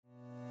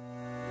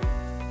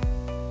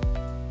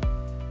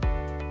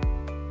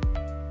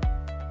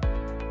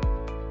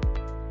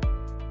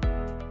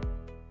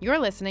You're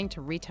listening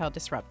to Retail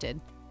Disrupted,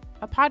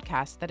 a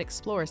podcast that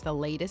explores the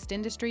latest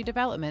industry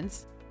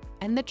developments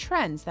and the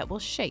trends that will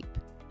shape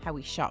how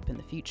we shop in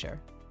the future.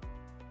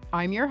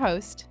 I'm your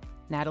host,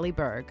 Natalie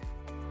Berg.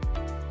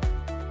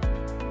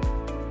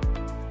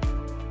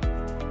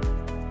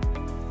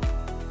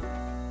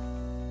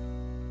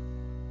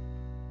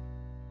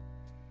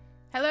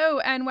 Hello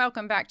and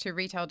welcome back to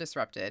Retail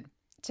Disrupted.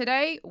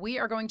 Today, we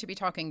are going to be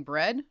talking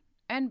bread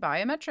and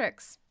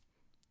biometrics.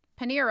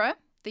 Panera,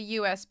 the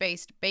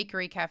US-based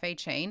bakery cafe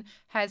chain,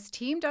 has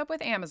teamed up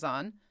with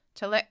Amazon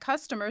to let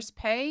customers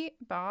pay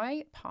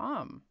by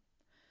palm.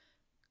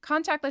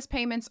 Contactless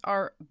payments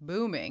are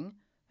booming,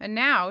 and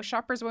now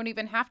shoppers won't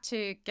even have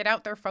to get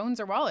out their phones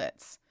or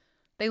wallets.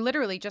 They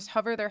literally just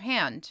hover their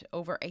hand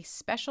over a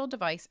special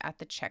device at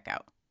the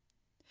checkout.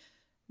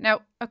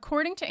 Now,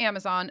 according to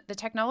Amazon, the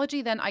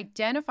technology then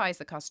identifies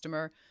the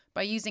customer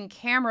by using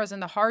cameras in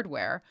the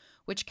hardware,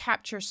 which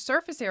capture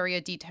surface area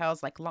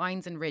details like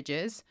lines and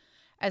ridges,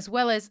 as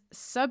well as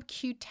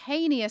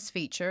subcutaneous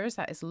features.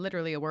 That is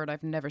literally a word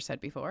I've never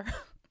said before.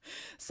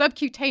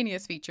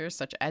 Subcutaneous features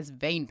such as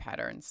vein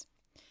patterns.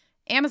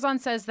 Amazon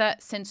says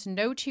that since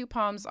no two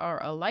palms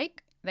are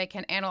alike, they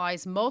can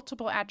analyze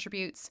multiple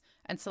attributes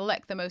and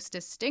select the most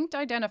distinct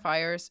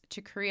identifiers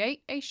to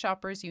create a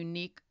shopper's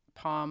unique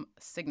palm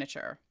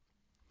signature.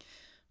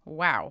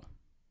 Wow.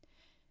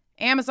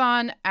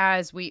 Amazon,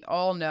 as we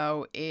all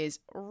know, is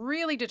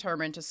really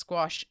determined to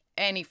squash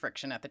any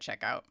friction at the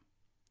checkout.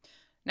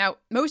 Now,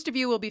 most of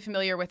you will be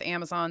familiar with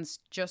Amazon's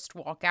Just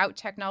Walk Out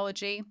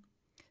technology.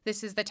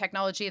 This is the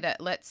technology that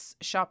lets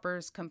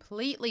shoppers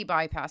completely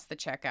bypass the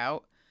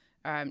checkout.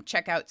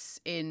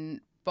 Checkouts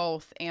in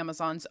both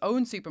Amazon's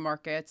own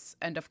supermarkets,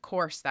 and of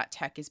course, that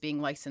tech is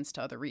being licensed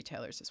to other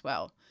retailers as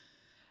well.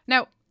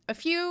 Now, a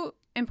few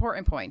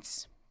important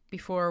points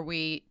before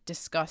we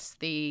discuss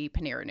the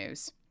Panera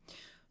news.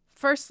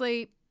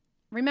 Firstly,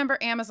 remember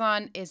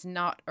Amazon is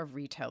not a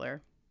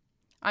retailer.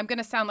 I'm going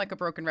to sound like a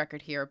broken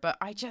record here, but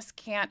I just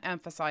can't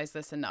emphasize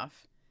this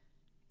enough.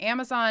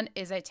 Amazon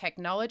is a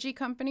technology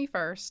company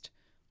first,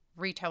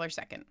 retailer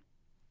second.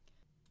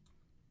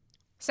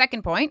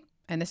 Second point,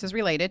 and this is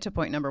related to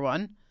point number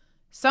one,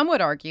 some would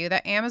argue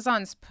that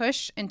Amazon's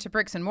push into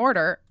bricks and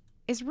mortar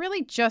is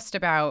really just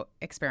about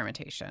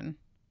experimentation.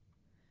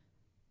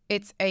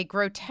 It's a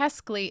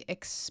grotesquely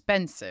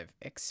expensive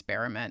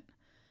experiment.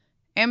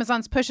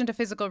 Amazon's push into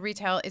physical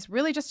retail is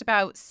really just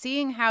about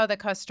seeing how the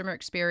customer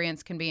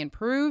experience can be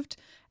improved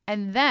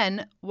and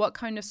then what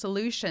kind of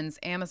solutions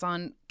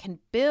Amazon can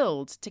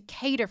build to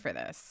cater for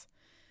this.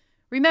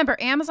 Remember,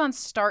 Amazon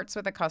starts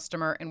with a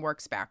customer and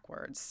works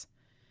backwards.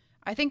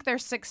 I think their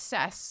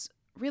success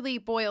really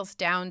boils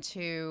down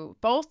to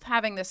both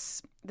having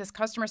this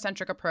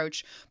customer-centric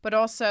approach, but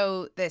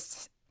also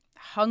this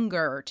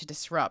hunger to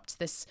disrupt,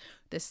 this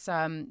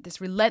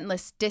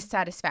relentless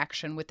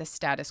dissatisfaction with the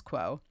status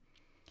quo.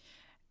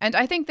 And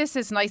I think this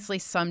is nicely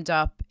summed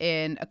up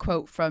in a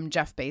quote from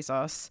Jeff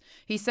Bezos.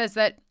 He says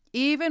that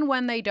even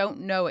when they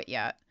don't know it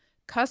yet,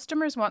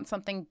 customers want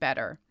something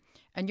better,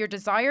 and your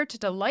desire to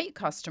delight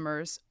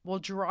customers will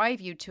drive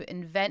you to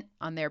invent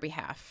on their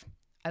behalf.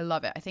 I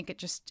love it. I think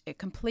it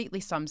completely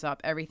sums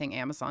up everything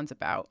Amazon's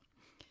about.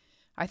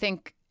 I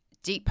think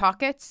deep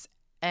pockets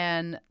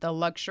and the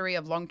luxury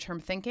of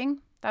long-term thinking,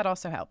 that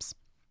also helps.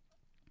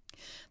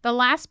 The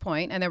last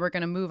point, and then we're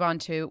going to move on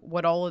to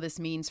what all of this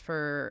means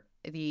for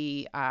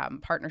the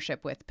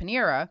partnership with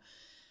Panera,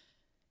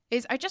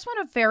 is I just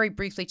want to very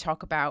briefly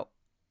talk about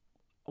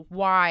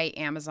why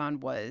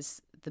Amazon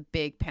was the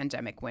big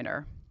pandemic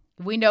winner.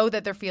 We know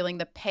that they're feeling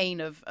the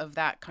pain of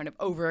that kind of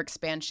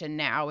overexpansion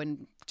now,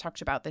 and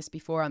talked about this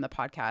before on the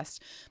podcast.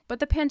 But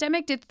the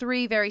pandemic did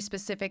three very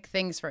specific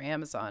things for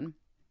Amazon.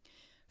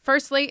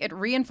 Firstly, it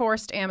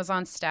reinforced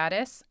Amazon's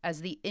status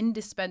as the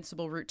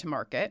indispensable route to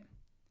market.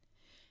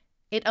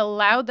 It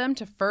allowed them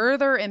to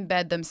further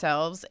embed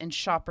themselves in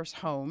shoppers'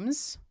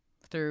 homes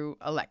through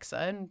Alexa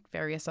and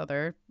various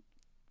other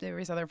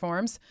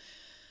forms.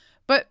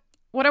 But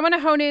what I want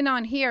to hone in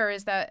on here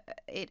is that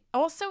it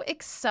also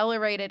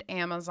accelerated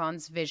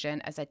Amazon's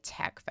vision as a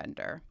tech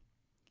vendor.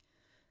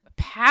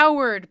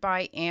 Powered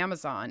by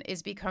Amazon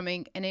is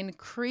becoming an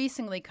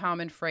increasingly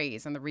common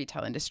phrase in the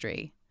retail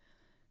industry.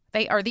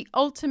 They are the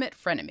ultimate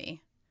frenemy.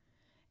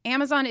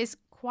 Amazon is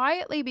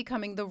quietly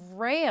becoming the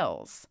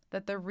rails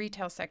that the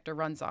retail sector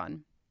runs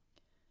on.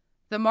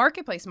 The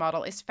marketplace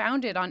model is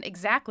founded on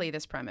exactly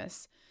this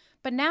premise,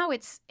 but now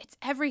it's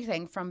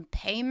everything from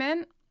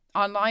payment,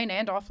 online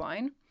and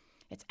offline.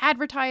 It's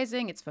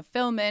advertising, it's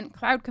fulfillment,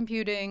 cloud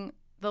computing,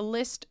 the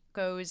list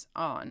goes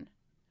on.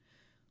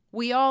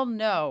 We all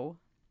know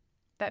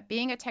that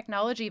being a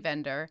technology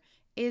vendor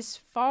is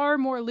far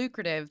more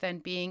lucrative than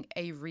being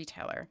a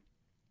retailer.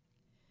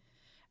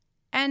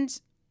 And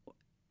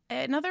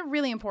another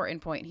really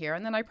important point here,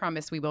 and then I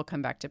promise we will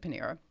come back to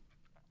Panera.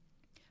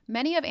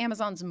 Many of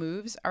Amazon's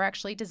moves are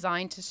actually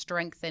designed to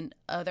strengthen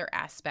other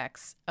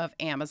aspects of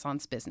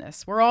Amazon's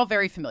business. We're all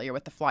very familiar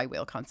with the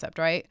flywheel concept,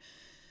 right?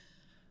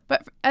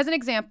 But as an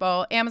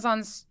example,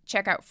 Amazon's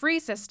checkout free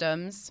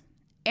systems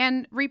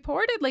And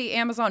reportedly,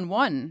 Amazon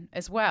One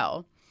as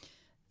well.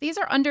 These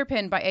are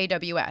underpinned by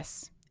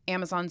AWS,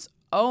 Amazon's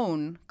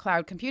own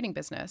cloud computing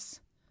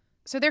business.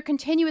 So they're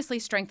continuously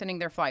strengthening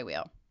their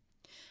flywheel.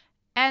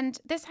 And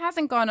this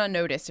hasn't gone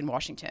unnoticed in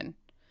Washington.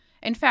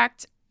 In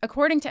fact,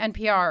 according to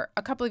NPR,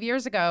 a couple of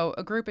years ago,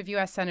 a group of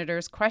U.S.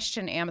 senators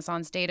questioned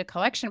Amazon's data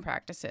collection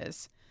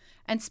practices,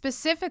 and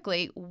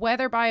specifically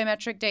whether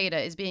biometric data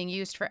is being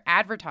used for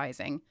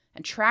advertising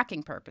and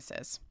tracking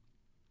purposes.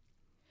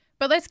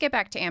 But let's get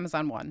back to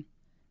Amazon One.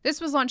 This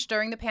was launched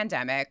during the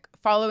pandemic,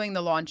 following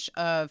the launch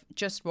of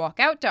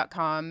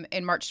JustWalkout.com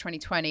in March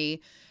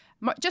 2020.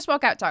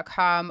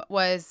 JustWalkout.com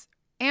was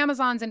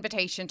Amazon's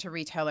invitation to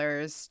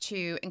retailers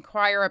to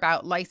inquire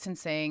about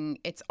licensing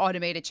its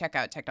automated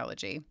checkout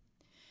technology.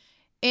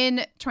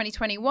 In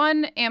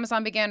 2021,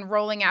 Amazon began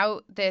rolling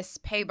out this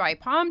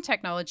pay-by-palm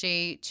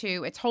technology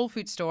to its Whole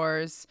Foods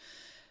stores.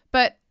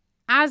 But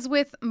as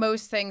with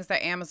most things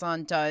that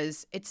Amazon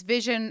does, its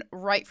vision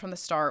right from the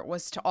start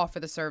was to offer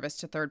the service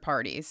to third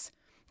parties.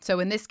 So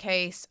in this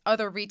case,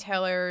 other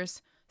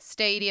retailers,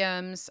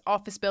 stadiums,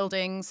 office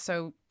buildings,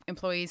 so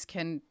employees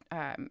can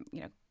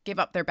give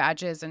up their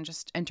badges and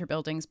just enter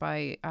buildings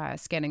by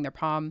scanning their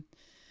palm.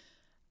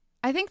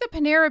 I think the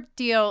Panera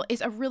deal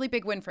is a really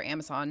big win for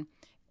Amazon.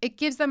 It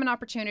gives them an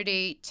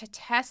opportunity to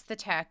test the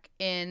tech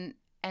in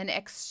an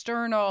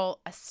external,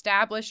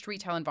 established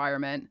retail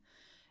environment.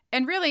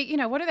 And really,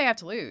 what do they have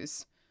to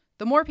lose?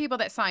 The more people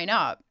that sign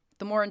up,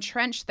 the more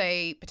entrenched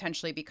they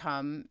potentially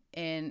become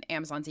in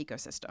Amazon's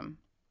ecosystem.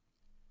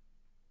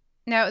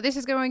 Now, this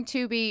is going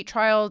to be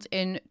trialed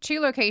in 2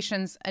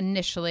 locations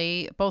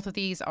initially. Both of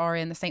these are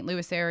in the St.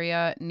 Louis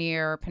area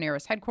near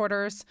Panera's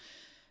headquarters.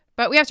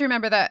 But we have to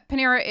remember that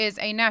Panera is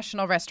a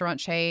national restaurant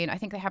chain. I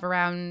think they have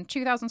around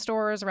 2,000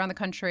 stores around the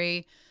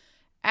country.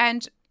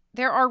 And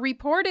there are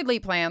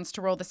reportedly plans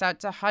to roll this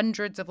out to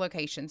hundreds of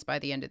locations by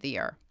the end of the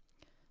year.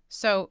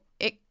 So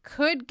it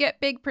could get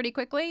big pretty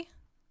quickly.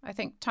 I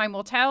think time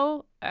will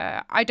tell.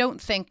 I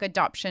don't think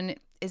adoption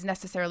is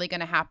necessarily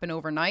going to happen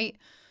overnight.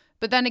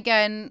 But then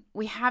again,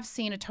 we have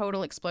seen a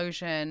total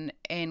explosion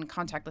in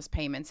contactless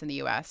payments in the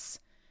US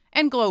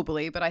and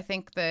globally, but I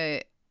think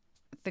the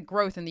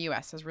growth in the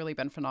US has really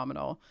been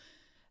phenomenal.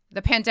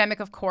 The pandemic,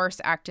 of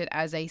course, acted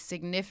as a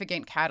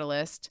significant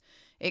catalyst.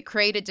 It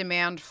created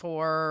demand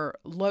for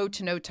low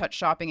to no touch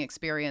shopping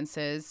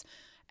experiences.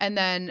 And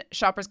then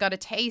shoppers got a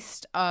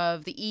taste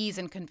of the ease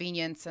and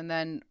convenience. And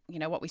then,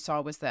 what we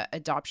saw was that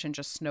adoption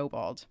just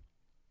snowballed.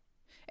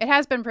 It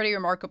has been pretty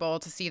remarkable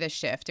to see this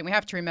shift. And we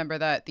have to remember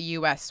that the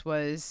US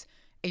was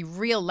a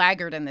real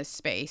laggard in this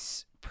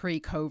space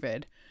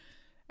pre-COVID.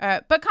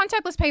 But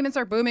contactless payments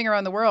are booming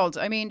around the world.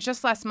 I mean,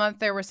 just last month,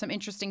 there was some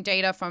interesting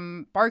data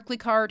from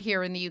Barclaycard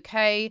here in the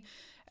UK.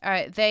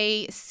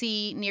 They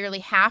see nearly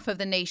half of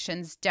the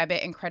nation's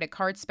debit and credit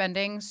card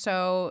spending.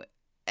 So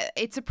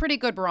it's a pretty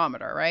good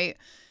barometer, right?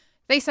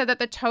 They said that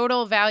the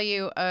total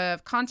value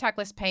of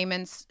contactless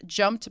payments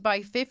jumped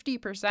by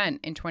 50%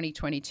 in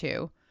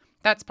 2022.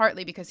 That's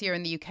partly because here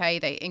in the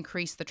UK, they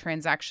increased the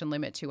transaction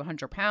limit to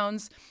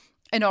 £100.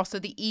 And also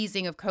the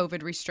easing of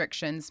COVID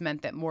restrictions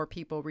meant that more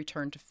people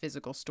returned to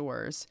physical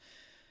stores.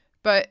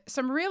 But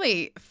some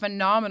really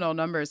phenomenal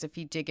numbers if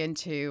you dig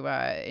into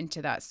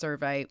that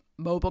survey.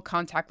 Mobile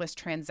contactless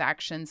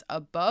transactions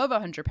above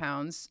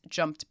 £100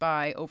 jumped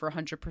by over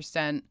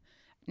 100%,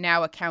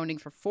 now accounting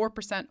for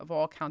 4% of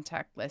all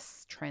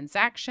contactless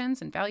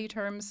transactions in value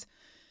terms.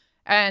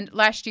 And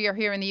last year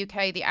here in the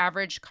UK, the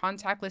average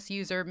contactless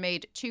user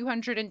made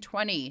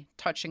 220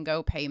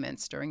 touch-and-go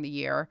payments during the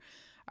year.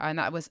 And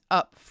that was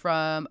up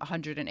from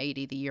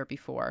 180 the year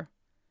before.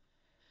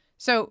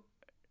 So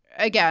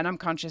again, I'm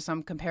conscious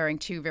I'm comparing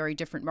 2 very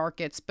different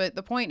markets. But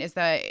the point is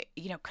that,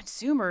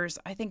 consumers,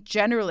 I think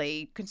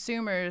generally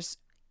consumers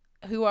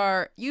who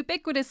are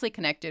ubiquitously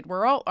connected,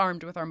 we're all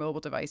armed with our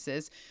mobile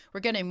devices. We're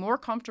getting more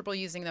comfortable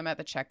using them at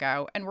the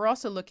checkout. And we're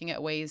also looking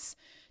at ways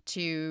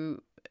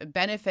to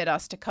benefit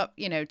us to cut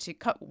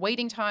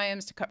waiting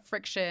times, to cut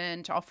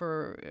friction,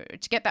 to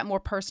get that more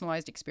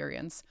personalized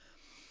experience.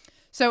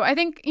 So I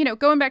think,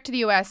 going back to the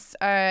US,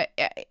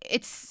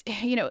 it's,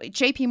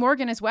 JP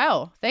Morgan as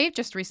well. They've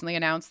just recently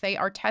announced they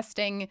are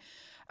testing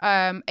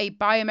a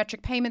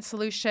biometric payment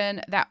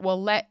solution that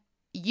will let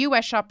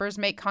US shoppers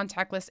make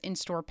contactless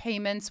in-store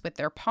payments with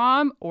their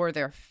palm or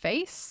their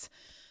face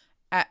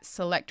at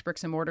select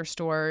bricks and mortar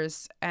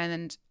stores,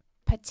 and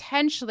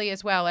potentially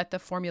as well at the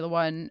Formula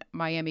One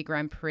Miami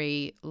Grand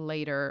Prix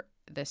later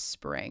this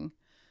spring.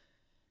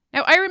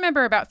 Now, I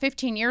remember about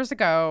 15 years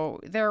ago,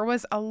 there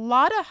was a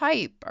lot of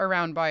hype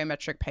around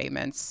biometric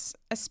payments,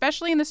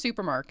 especially in the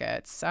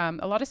supermarkets.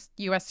 A lot of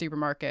U.S.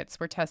 supermarkets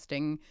were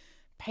testing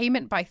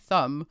payment by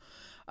thumb.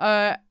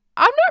 I'm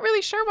not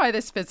really sure why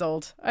this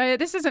fizzled.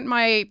 This isn't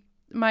my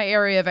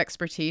area of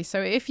expertise.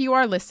 So if you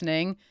are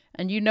listening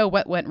and you know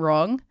what went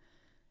wrong,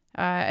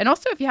 and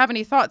also if you have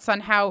any thoughts on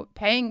how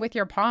paying with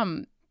your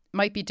palm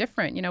might be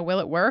different, will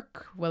it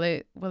work? Will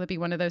it be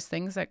one of those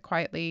things that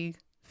quietly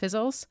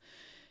fizzles?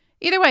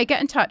 Either way, get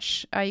in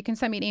touch. You can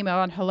send me an email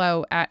on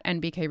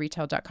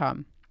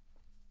hello@nbkretail.com.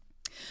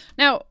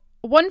 Now,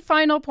 One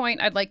final point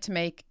I'd like to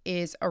make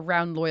is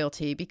around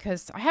loyalty,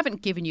 because I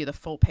haven't given you the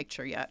full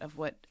picture yet of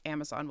what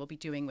Amazon will be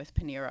doing with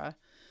Panera.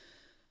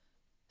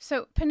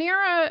 So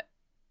Panera,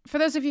 for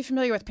those of you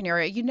familiar with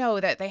Panera, you know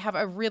that they have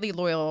a really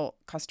loyal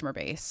customer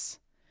base.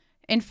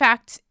 In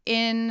fact,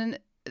 in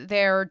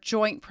their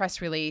joint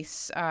press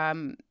release,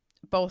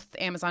 both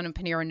Amazon and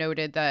Panera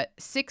noted that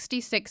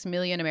 66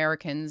 million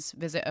Americans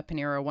visit a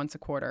Panera once a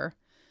quarter.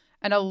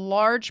 And a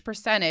large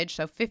percentage,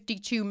 so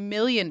 52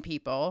 million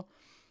people,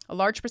 a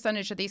large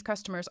percentage of these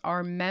customers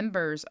are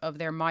members of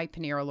their My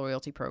Panera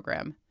loyalty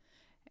program,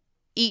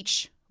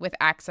 each with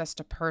access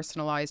to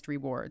personalized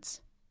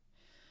rewards.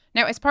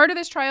 Now, as part of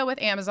this trial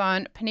with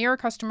Amazon, Panera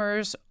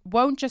customers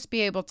won't just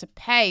be able to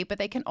pay, but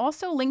they can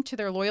also link to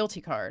their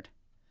loyalty card.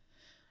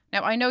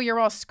 Now, I know you're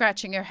all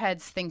scratching your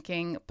heads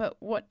thinking, but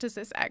what does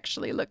this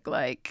actually look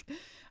like?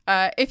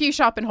 If you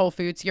shop in Whole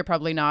Foods, you're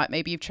probably not.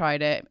 Maybe you've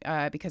tried it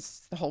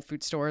because the Whole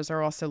Foods stores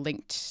are also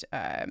linked.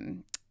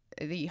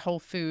 The Whole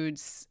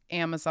Foods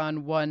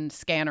Amazon One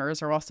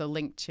scanners are also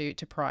linked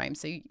to Prime.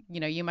 So,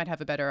 you might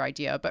have a better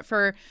idea. But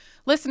for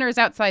listeners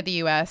outside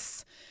the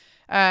US,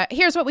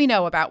 here's what we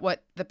know about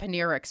what the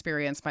Panera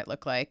experience might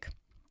look like.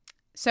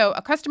 So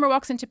a customer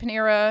walks into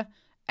Panera,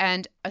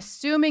 and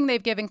assuming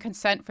they've given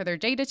consent for their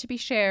data to be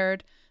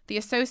shared, the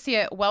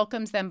associate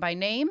welcomes them by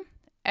name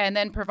and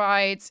then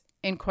provides,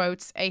 in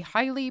quotes, a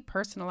highly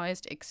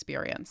personalized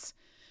experience.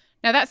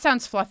 Now, that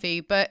sounds fluffy,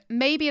 but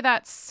maybe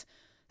that's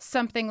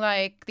something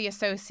like the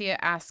associate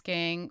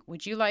asking,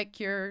 "Would you like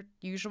your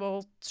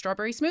usual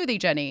strawberry smoothie,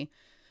 Jenny?"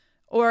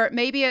 Or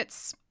maybe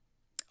it's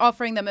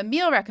offering them a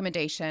meal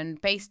recommendation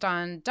based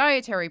on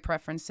dietary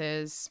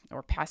preferences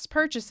or past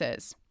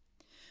purchases.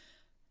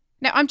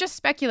 Now, I'm just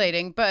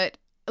speculating, but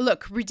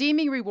look,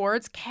 redeeming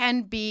rewards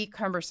can be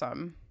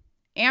cumbersome.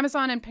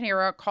 Amazon and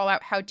Panera call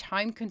out how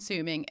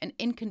time-consuming and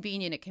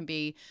inconvenient it can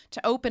be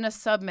to open a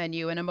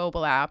submenu in a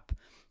mobile app,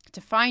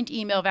 to find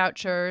email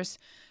vouchers,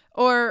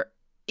 or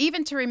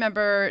even to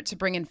remember to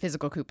bring in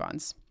physical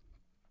coupons.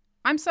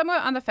 I'm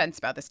somewhat on the fence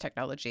about this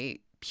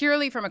technology,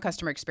 purely from a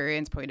customer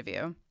experience point of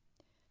view.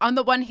 On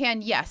the one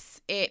hand,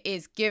 yes, it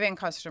is giving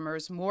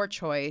customers more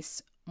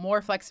choice,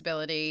 more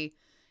flexibility.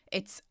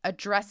 It's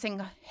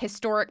addressing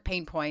historic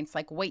pain points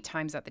like wait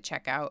times at the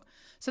checkout.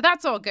 So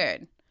that's all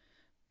good.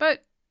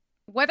 But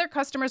whether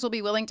customers will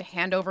be willing to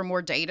hand over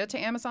more data to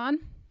Amazon,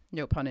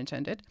 no pun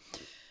intended,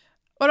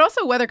 but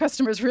also whether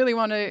customers really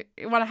want to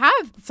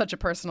have such a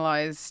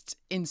personalized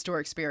in-store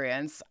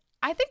experience,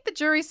 I think the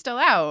jury's still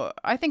out.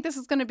 I think this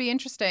is going to be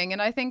interesting,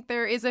 and I think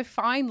there is a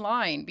fine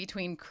line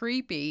between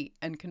creepy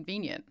and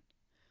convenient.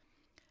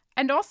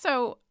 And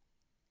also,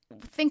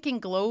 thinking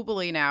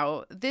globally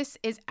now, this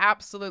is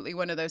absolutely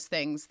one of those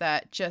things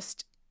that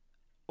just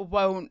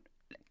won't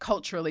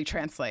culturally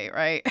translate,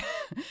 right?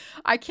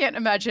 I can't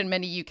imagine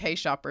many UK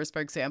shoppers,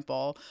 for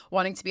example,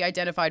 wanting to be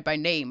identified by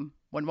name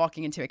when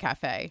walking into a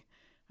cafe.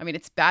 I mean,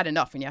 it's bad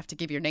enough when you have to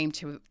give your name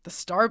to the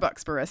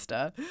Starbucks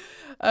barista.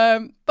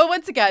 But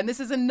once again, this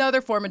is another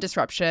form of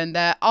disruption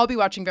that I'll be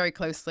watching very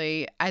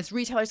closely as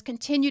retailers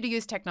continue to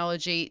use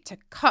technology to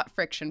cut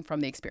friction from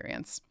the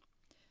experience.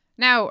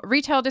 Now,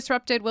 Retail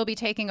Disrupted will be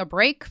taking a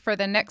break for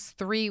the next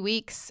 3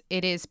 weeks.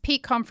 It is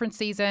peak conference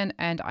season,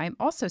 and I'm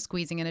also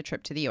squeezing in a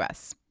trip to the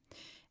US.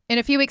 In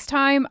a few weeks'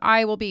 time,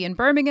 I will be in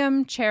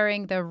Birmingham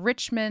chairing the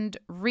Richmond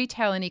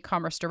Retail and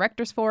E-commerce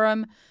Directors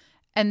Forum.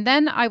 And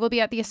then I will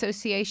be at the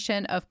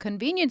Association of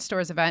Convenience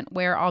Stores event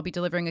where I'll be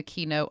delivering a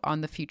keynote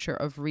on the future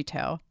of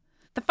retail.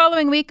 The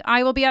following week,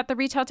 I will be at the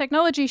Retail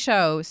Technology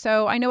Show.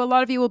 So I know a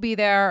lot of you will be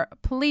there.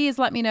 Please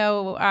let me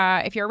know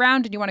if you're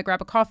around and you want to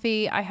grab a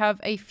coffee. I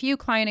have a few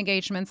client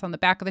engagements on the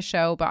back of the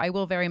show, but I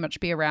will very much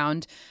be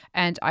around,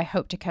 and I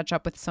hope to catch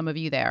up with some of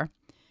you there.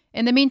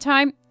 In the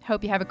meantime,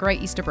 hope you have a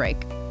great Easter break.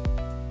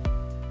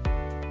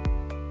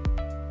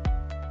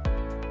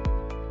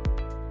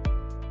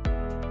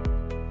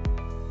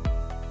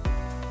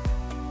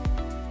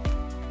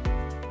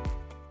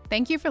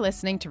 Thank you for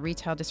listening to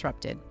Retail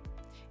Disrupted.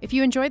 If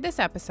you enjoyed this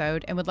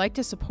episode and would like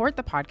to support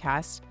the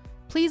podcast,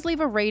 please leave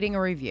a rating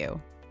or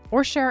review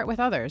or share it with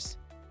others.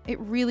 It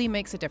really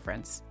makes a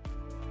difference.